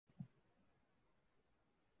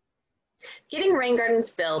Getting rain gardens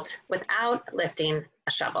built without lifting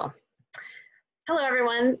a shovel. Hello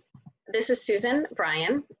everyone, this is Susan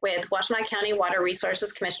Bryan with Washtenaw County Water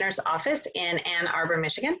Resources Commissioner's Office in Ann Arbor,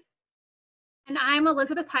 Michigan. And I'm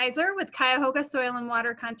Elizabeth Heiser with Cuyahoga Soil and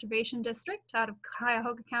Water Conservation District out of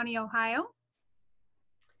Cuyahoga County, Ohio.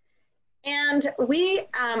 And we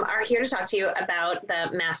are here to talk to you about the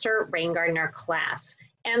Master Rain Gardener class.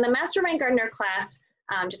 And the Master Rain Gardener class,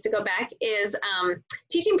 just to go back, is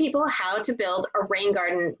teaching people how to build a rain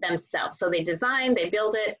garden themselves. So they design, they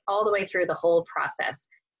build it all the way through the whole process.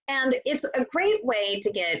 And it's a great way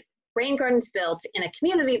to get rain gardens built in a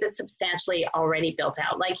community that's substantially already built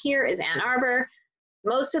out. Like here is Ann Arbor.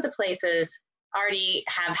 Most of the places already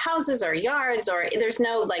have houses or yards, or there's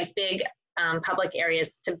no like big public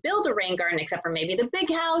areas to build a rain garden except for maybe the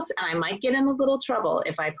big house, and I might get in a little trouble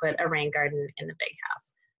if I put a rain garden in the big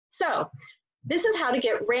house. So this is how to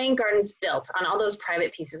get rain gardens built on all those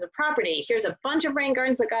private pieces of property. Here's a bunch of rain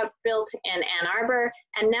gardens that got built in Ann Arbor,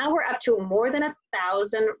 and now we're up to more than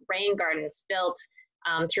 1,000 rain gardens built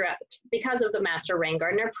throughout because of the Master Rain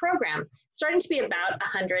Gardener program, starting to be about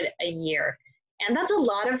 100 a year. And that's a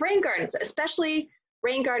lot of rain gardens, especially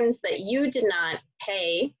rain gardens that you did not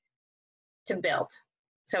pay to build.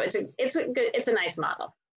 So it's a nice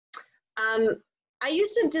model. I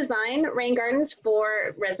used to design rain gardens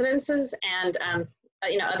for residences and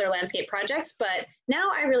other landscape projects, but now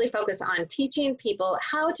I really focus on teaching people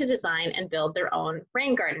how to design and build their own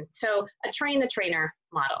rain garden. So a train the trainer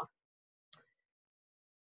model.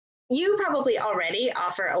 You probably already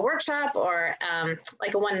offer a workshop or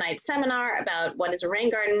like a one-night seminar about what is a rain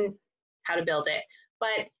garden, how to build it.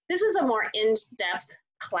 But this is a more in-depth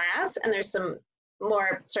class, and there's some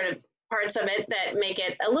more sort of parts of it that make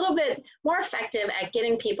it a little bit more effective at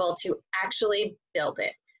getting people to actually build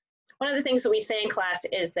it. One of the things that we say in class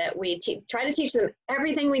is that we try to teach them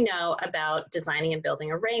everything we know about designing and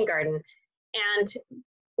building a rain garden. And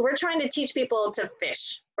we're trying to teach people to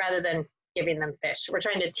fish rather than giving them fish. We're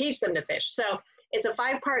trying to teach them to fish. So it's a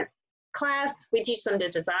 5-part class. We teach them to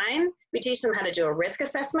design. We teach them how to do a risk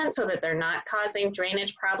assessment so that they're not causing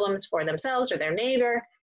drainage problems for themselves or their neighbor,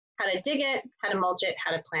 how to dig it, how to mulch it,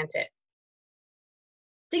 how to plant it.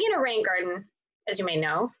 Digging a rain garden, as you may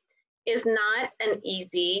know, is not an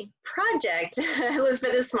easy project.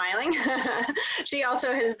 Elizabeth is smiling. She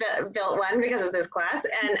also has built one because of this class,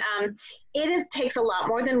 and takes a lot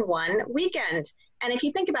more than one weekend. And if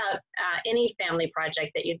you think about any family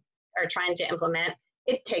project that you are trying to implement,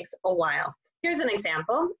 it takes a while. Here's an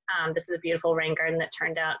example. This is a beautiful rain garden that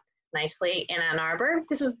turned out nicely in Ann Arbor.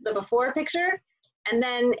 This is the before picture, and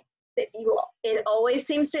then it always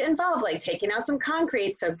seems to involve like taking out some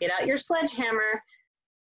concrete. So get out your sledgehammer,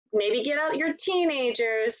 maybe get out your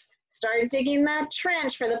teenagers, start digging that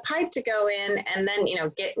trench for the pipe to go in, and then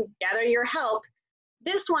gather your help.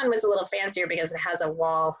 This one was a little fancier because it has a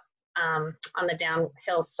wall on the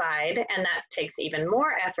downhill side, and that takes even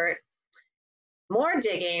more effort, more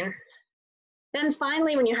digging. Then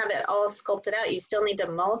finally, when you have it all sculpted out, you still need to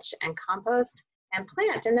mulch and compost and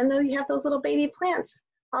plant, and then you have those little baby plants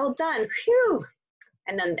all done. Phew!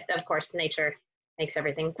 And then of course nature makes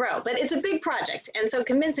everything grow, but it's a big project, and so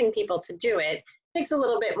convincing people to do it takes a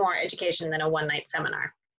little bit more education than a one-night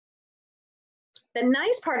seminar. The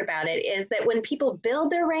nice part about it is that when people build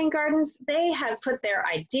their rain gardens, they have put their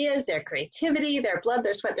ideas, their creativity, their blood,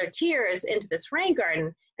 their sweat, their tears into this rain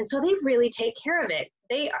garden, and so they really take care of it.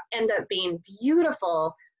 They end up being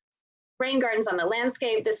beautiful rain gardens on the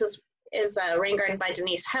landscape. This is a rain garden by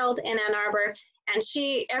Denise Held in Ann Arbor, and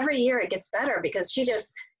every year it gets better because she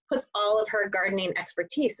just puts all of her gardening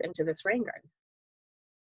expertise into this rain garden.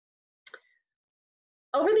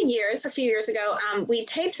 Over the years, a few years ago, we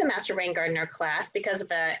taped the Master Rain Gardener class because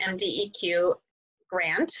of a MDEQ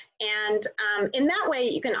grant. And in that way,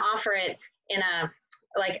 you can offer it in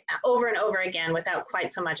over and over again without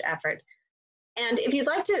quite so much effort. And if you'd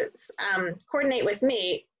like to coordinate with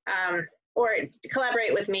me or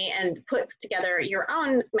collaborate with me and put together your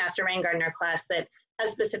own Master Rain Gardener class that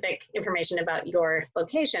has specific information about your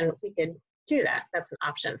location, we could do that. That's an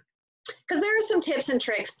option. Because there are some tips and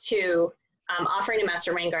tricks to offering a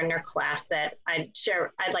Master Rain Gardener class that I'd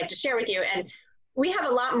like to share with you. And we have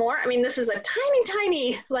a lot more. I mean, this is a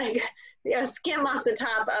tiny, skim off the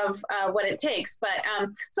top of what it takes. But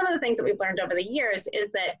some of the things that we've learned over the years is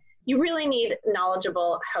that you really need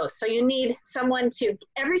knowledgeable hosts. So you need someone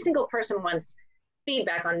every single person wants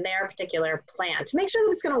feedback on their particular plan to make sure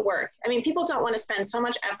that it's going to work. I mean, people don't want to spend so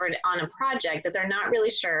much effort on a project that they're not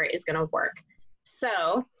really sure is going to work.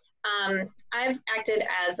 So I've acted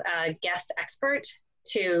as a guest expert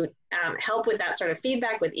to help with that sort of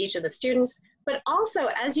feedback with each of the students. But also,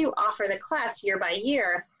 as you offer the class year by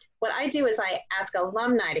year, what I do is I ask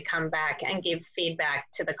alumni to come back and give feedback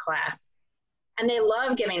to the class. And they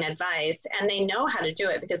love giving advice, and they know how to do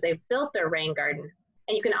it because they've built their rain garden.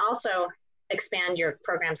 And you can also expand your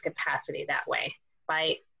program's capacity that way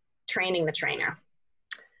by training the trainer.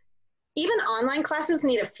 Even online classes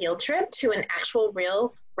need a field trip to an actual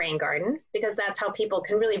real rain garden, because that's how people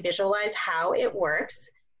can really visualize how it works.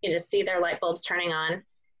 You just see their light bulbs turning on.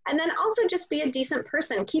 And then also just be a decent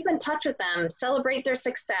person, keep in touch with them, celebrate their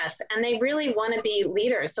success, and they really want to be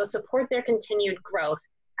leaders. So support their continued growth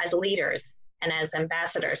as leaders and as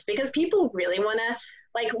ambassadors, because people really want to,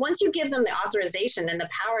 like, once you give them the authorization and the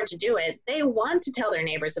power to do it, they want to tell their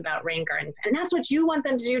neighbors about rain gardens. And that's what you want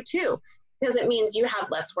them to do too, because it means you have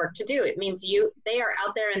less work to do. It means they are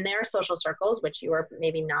out there in their social circles, which you are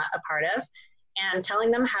maybe not a part of, and telling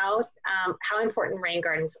them how important rain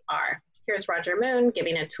gardens are. Here's Roger Moon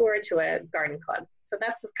giving a tour to a garden club. So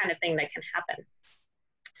that's the kind of thing that can happen.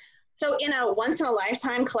 So in a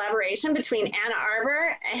once-in-a-lifetime collaboration between Ann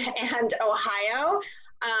Arbor and Ohio,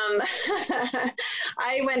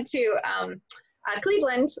 I went to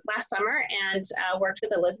Cleveland last summer and worked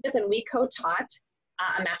with Elizabeth, and we co-taught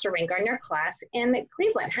a Master Rain Gardener class in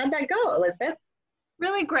Cleveland. How'd that go, Elizabeth?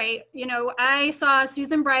 Really great. You know, I saw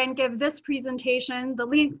Susan Bryan give this presentation,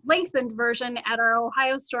 the lengthened version, at our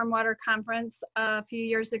Ohio Stormwater Conference a few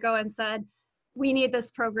years ago, and said, we need this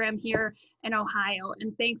program here in Ohio.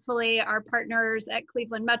 And thankfully, our partners at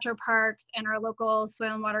Cleveland Metro Parks and our local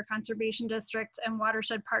Soil and Water Conservation District and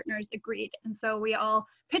watershed partners agreed. And so we all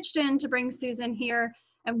pitched in to bring Susan here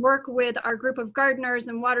and work with our group of gardeners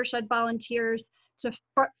and watershed volunteers to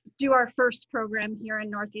do our first program here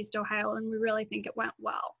in Northeast Ohio, and we really think it went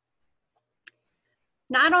well.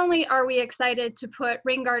 Not only are we excited to put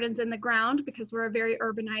rain gardens in the ground because we're a very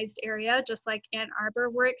urbanized area, just like Ann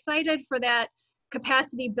Arbor, we're excited for that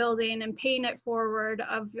capacity building and paying it forward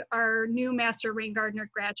of our new Master Rain Gardener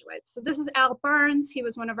graduates. So this is Al Barnes. He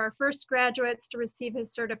was one of our first graduates to receive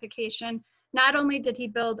his certification. Not only did he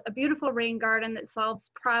build a beautiful rain garden that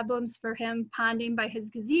solves problems for him ponding by his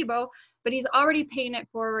gazebo, but he's already paying it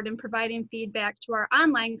forward and providing feedback to our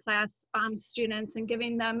online class students and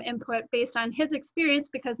giving them input based on his experience,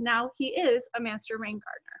 because now he is a Master Rain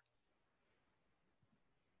Gardener.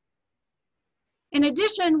 In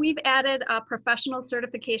addition, we've added a professional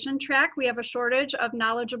certification track. We have a shortage of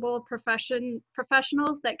knowledgeable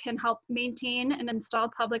professionals that can help maintain and install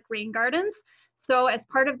public rain gardens. So as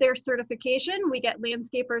part of their certification, we get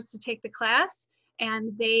landscapers to take the class,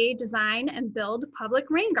 and they design and build public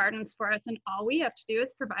rain gardens for us. And all we have to do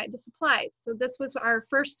is provide the supplies. So this was our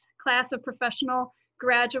first class of professional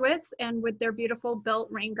graduates, and with their beautiful built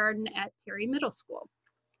rain garden at Perry Middle School.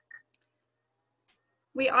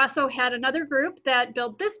 We also had another group that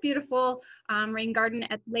built this beautiful rain garden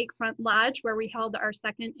at Lakefront Lodge, where we held our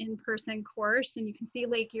second in-person course, and you can see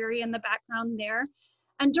Lake Erie in the background there.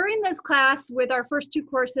 And during this class, with our first two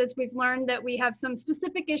courses, we've learned that we have some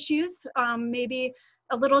specific issues, maybe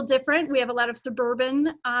a little different. We have a lot of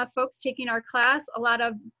suburban folks taking our class, a lot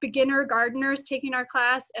of beginner gardeners taking our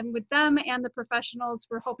class, and with them and the professionals,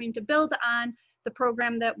 we're hoping to build on the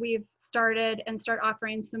program that we've started and start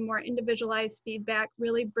offering some more individualized feedback,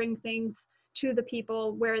 really bring things to the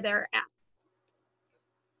people where they're at.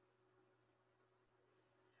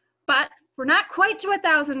 But we're not quite to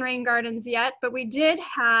 1,000 rain gardens yet, but we did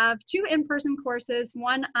have 2 in-person courses,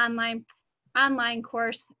 1 online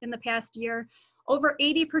course in the past year. Over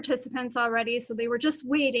 80 participants already, so they were just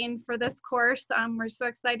waiting for this course. We're so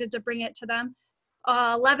excited to bring it to them.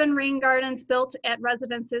 11 rain gardens built at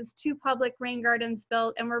residences, 2 public rain gardens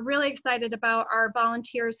built, and we're really excited about our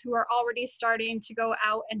volunteers who are already starting to go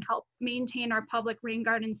out and help maintain our public rain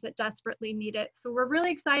gardens that desperately need it. So we're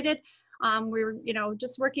really excited. We're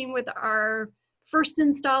just working with our first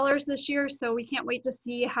installers this year, so we can't wait to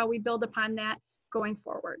see how we build upon that going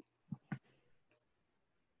forward.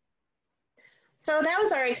 So that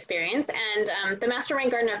was our experience, and the Master Rain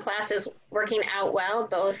Gardener class is working out well,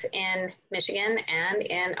 both in Michigan and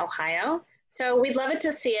in Ohio. So we'd love it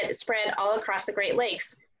to see it spread all across the Great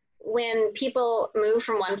Lakes. When people move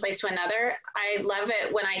from one place to another, I love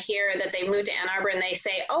it when I hear that they moved to Ann Arbor and they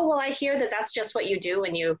say, oh, well, I hear that that's just what you do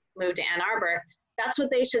when you move to Ann Arbor. That's what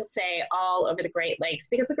they should say all over the Great Lakes,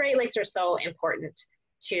 because the Great Lakes are so important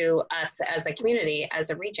to us as a community, as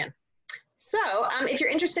a region. So if you're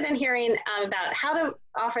interested in hearing about how to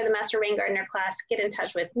offer the Master Rain Gardener class, get in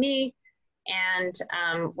touch with me, and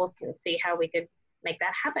we'll see how we could make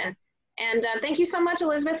that happen. And thank you so much,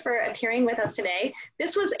 Elizabeth, for appearing with us today.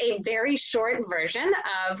 This was a very short version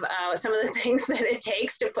of some of the things that it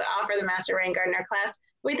takes to offer the Master Rain Gardener class.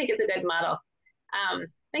 We think it's a good model.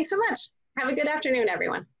 Thanks so much. Have a good afternoon,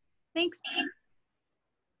 everyone. Thanks.